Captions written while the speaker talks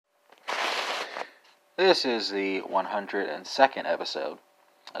This is the 102nd episode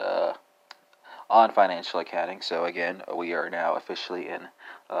uh, on financial accounting. So, again, we are now officially in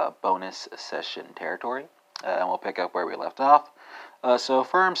bonus session territory, and we'll pick up where we left off. So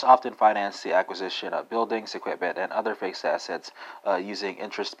firms often finance the acquisition of buildings, equipment, and other fixed assets using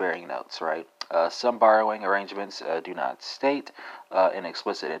interest-bearing notes, right? Some borrowing arrangements do not state an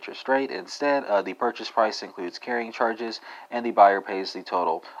explicit interest rate. Instead, the purchase price includes carrying charges, and the buyer pays the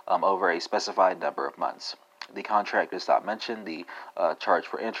total over a specified number of months. The contract does not mention the charge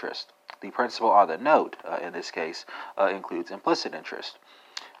for interest. The principal on the note, in this case, includes implicit interest.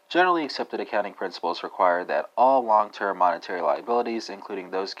 Generally accepted accounting principles require that all long-term monetary liabilities, including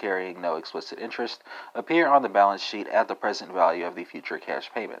those carrying no explicit interest, appear on the balance sheet at the present value of the future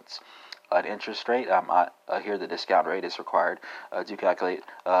cash payments. An interest rate, here the discount rate is required to calculate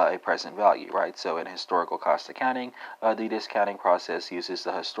a present value, right? So in historical cost accounting, the discounting process uses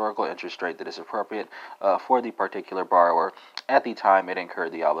the historical interest rate that is appropriate for the particular borrower at the time it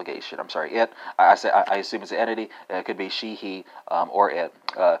incurred the obligation. I'm sorry, it. I assume it's an entity. It could be she, he, or it,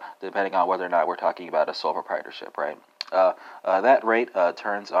 depending on whether or not we're talking about a sole proprietorship, right? That rate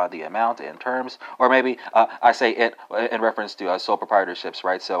turns on the amount and terms, or maybe I say it in reference to sole proprietorships,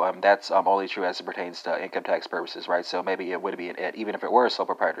 right? So that's only true as it pertains to income tax purposes, right? So maybe it would be an it, even if it were a sole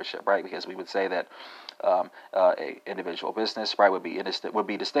proprietorship, right? Because we would say that a individual business, right, would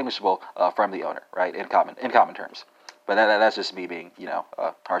be distinguishable from the owner, right, in common terms. But that's just me being,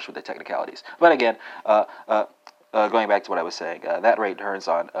 harsh with the technicalities. But again, going back to what I was saying, that rate turns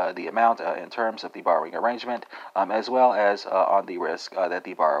on the amount in terms of the borrowing arrangement, as well as on the risk that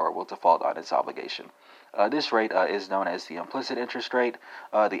the borrower will default on its obligation. This rate is known as the implicit interest rate.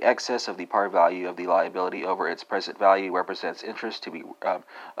 The excess of the par value of the liability over its present value represents interest to be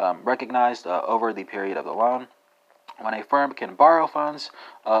recognized over the period of the loan. When a firm can borrow funds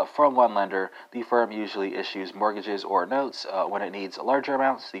from one lender, the firm usually issues mortgages or notes. When it needs larger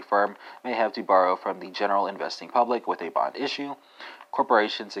amounts, the firm may have to borrow from the general investing public with a bond issue.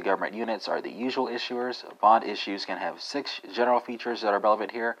 Corporations and government units are the usual issuers. Bond issues can have 6 general features that are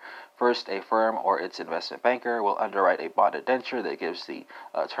relevant here. First, a firm or its investment banker will underwrite a bond indenture that gives the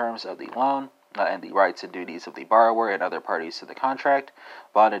terms of the loan and the rights and duties of the borrower and other parties to the contract.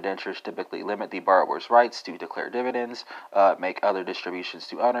 Bond indentures typically limit the borrower's rights to declare dividends, make other distributions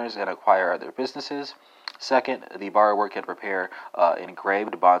to owners, and acquire other businesses. Second, the borrower can prepare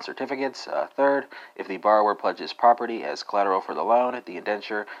engraved bond certificates. Third, if the borrower pledges property as collateral for the loan, the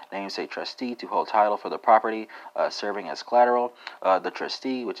indenture names a trustee to hold title for the property serving as collateral. The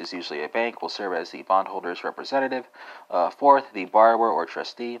trustee, which is usually a bank, will serve as the bondholder's representative. Fourth, the borrower or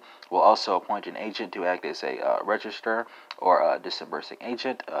trustee will also appoint an agent to act as a registrar or a disbursing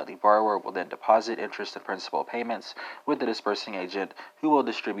agent. The borrower will then deposit interest and principal payments with the disbursing agent, who will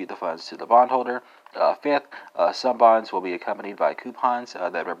distribute the funds to the bondholder. Fifth, some bonds will be accompanied by coupons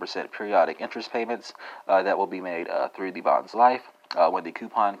that represent periodic interest payments that will be made through the bond's life. When the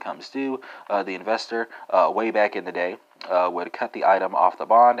coupon comes due, the investor, way back in the day, would cut the item off the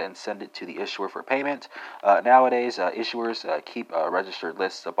bond and send it to the issuer for payment. Nowadays, issuers keep registered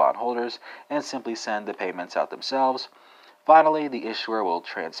lists of bondholders and simply send the payments out themselves. Finally, the issuer will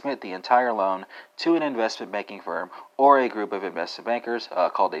transmit the entire loan to an investment banking firm or a group of investment bankers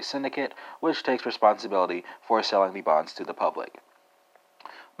called a syndicate, which takes responsibility for selling the bonds to the public.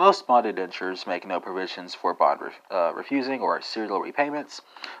 Most bond indentures make no provisions for bond refusing or serial repayments.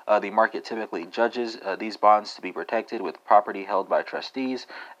 The market typically judges these bonds to be protected with property held by trustees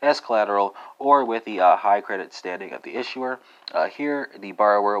as collateral or with the high credit standing of the issuer. Here, the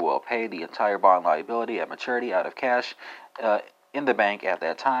borrower will pay the entire bond liability at maturity out of cash in the bank at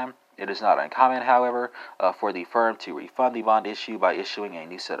that time. It is not uncommon, however, for the firm to refund the bond issue by issuing a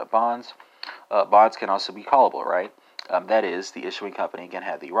new set of bonds. Bonds can also be callable, right? That is, the issuing company can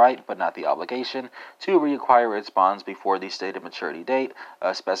have the right, but not the obligation, to reacquire its bonds before the stated maturity date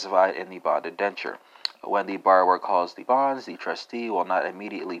specified in the bond indenture. When the borrower calls the bonds, the trustee will not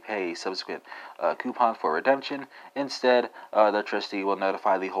immediately pay a subsequent coupon for redemption. Instead, the trustee will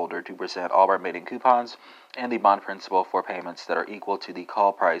notify the holder to present all remaining coupons and the bond principal for payments that are equal to the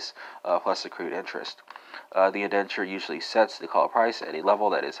call price plus accrued interest. The indenture usually sets the call price at a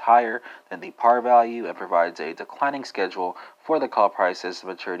level that is higher than the par value and provides a declining schedule for the call price as the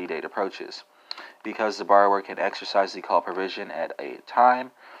maturity date approaches. Because the borrower can exercise the call provision at a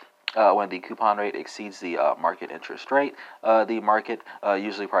time when the coupon rate exceeds the market interest rate, the market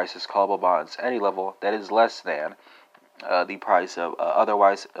usually prices callable bonds at a level that is less than the price of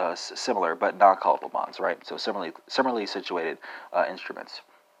otherwise similar but non-callable bonds, right? So similarly situated instruments.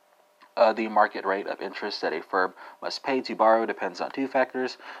 The market rate of interest that a firm must pay to borrow depends on 2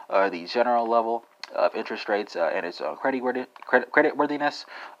 factors: the general level of interest rates and its creditworthiness.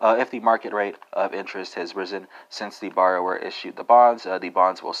 If the market rate of interest has risen since the borrower issued the bonds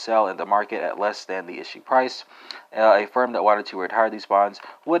will sell in the market at less than the issue price. A firm that wanted to retire these bonds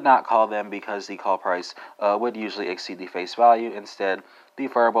would not call them because the call price would usually exceed the face value. Instead, the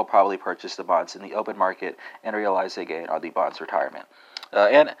firm will probably purchase the bonds in the open market and realize a gain on the bond's retirement.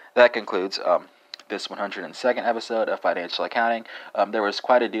 And that concludes this 102nd episode of Financial Accounting. There was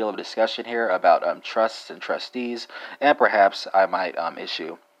quite a deal of discussion here about trusts and trustees, and perhaps I might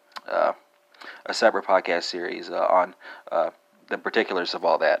issue a separate podcast series on the particulars of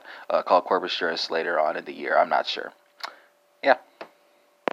all that called Corpus Juris later on in the year. I'm not sure.